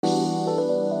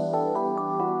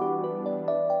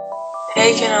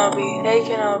Hey KENOBI, hey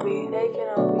KENOBI, hey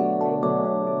KENOBI.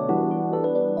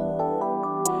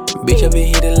 Bitch, I been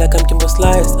hitting like I'm Kimbo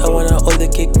Slice. I wanna all the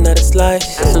cake, not a slice.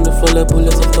 That's on the full of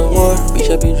bullets of the war.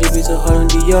 Bitch, I been dripping so hard on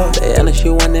the yard. Diana, she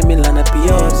want them in line up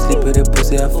PR. Sleep with that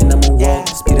pussy, I think I'm a walk.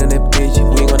 Speed on that bitch,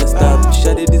 we ain't gonna stop.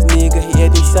 Shot at this nigga, he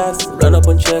had his sauce. Run up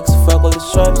on checks, fuck all the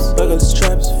straps. Fuck all the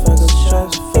straps, fuck all the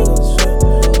straps, fuck all the straps.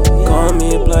 Call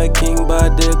me Black King by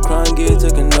the crown, get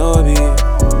to KENOBI.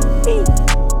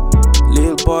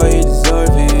 Lil boy, you deserve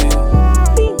it.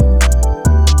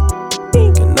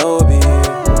 KENOBI.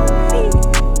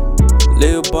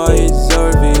 Lil boy, you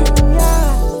deserve it.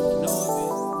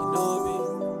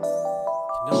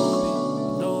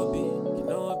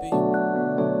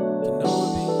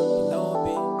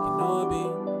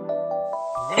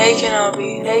 Hey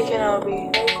KENOBI, hey KENOBI.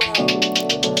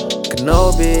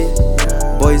 KENOBI,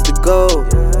 boys the go.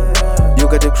 You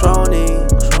got the crowning,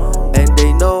 and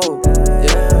they know.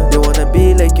 They wanna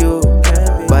be like you,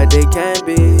 but they can't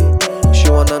be. She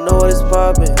wanna know what is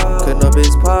poppin'.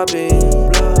 KENOBI's poppin'.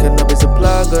 KENOBI's a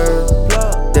plugger,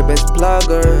 the best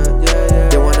plugger.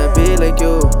 They wanna be like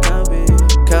you,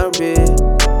 can't be.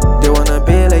 They wanna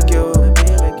be like you,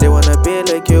 they wanna be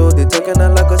like you. They talking a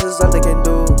lot 'cause it's all they can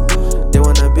do. They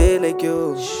wanna be like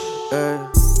you.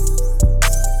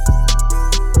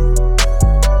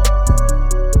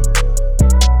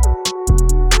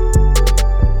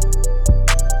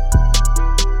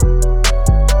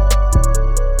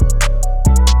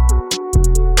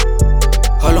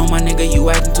 My nigga, you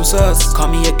acting too sus. Call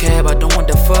me a cab, I don't want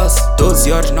the fuss. 12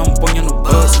 yards, não me ponho no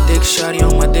bus. Dick shotty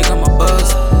on my dick, I'm a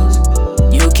buzz.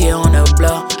 New kid on the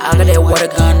block, I got that water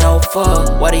gun, no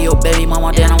fuck. Water your baby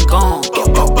mama, then I'm gone.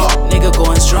 Nigga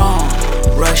going strong,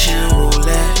 Russian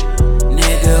roulette.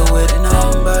 Nigga with the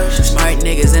numbers, smart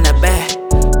niggas in the back.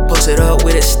 Post it up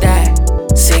with a stack.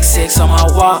 6'6" on my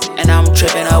walk, and I'm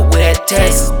tripping up with that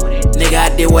text. Nigga, I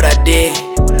did what I did.